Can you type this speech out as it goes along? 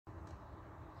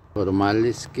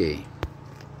Formales que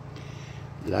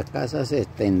la casa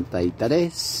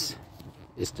 73,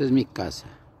 esta es mi casa,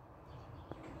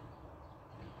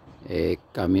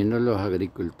 Camino de los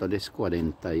Agricultores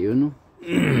 41.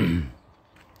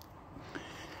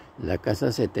 La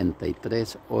casa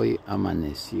 73 hoy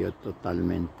amaneció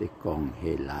totalmente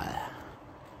congelada.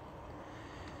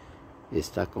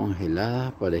 Está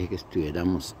congelada, parece que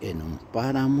estuviéramos en un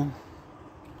páramo.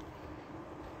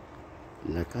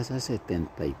 La casa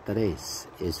 73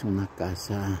 es una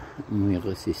casa muy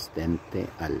resistente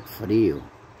al frío.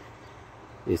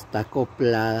 Está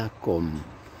acoplada con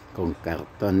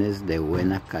cartones de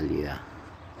buena calidad.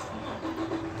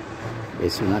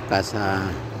 Es una casa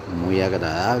muy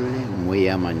agradable, muy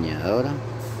amañadora,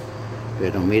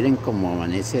 pero miren cómo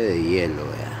amanece de hielo,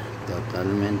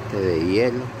 totalmente de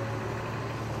hielo.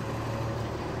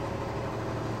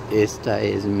 Esta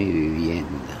es mi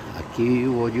vivienda, aquí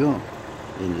vivo yo,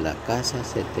 en la casa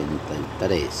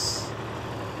 73,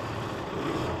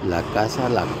 la casa a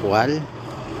la cual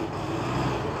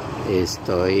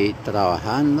estoy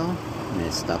trabajando, me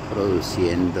está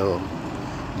produciendo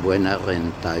buena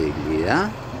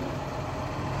rentabilidad,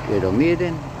 pero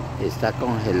miren, está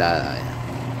congelada,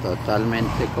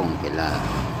 totalmente congelada.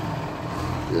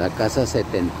 La casa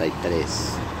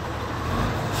 73.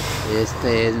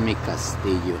 Este es mi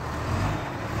castillo,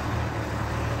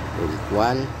 el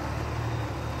cual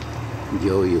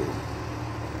yo vivo.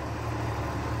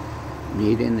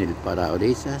 Miren el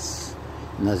parabrisas,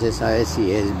 no se sabe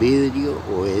si es vidrio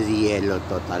o es hielo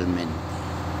totalmente.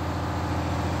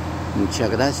 Muchas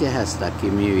gracias, hasta aquí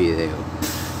mi video.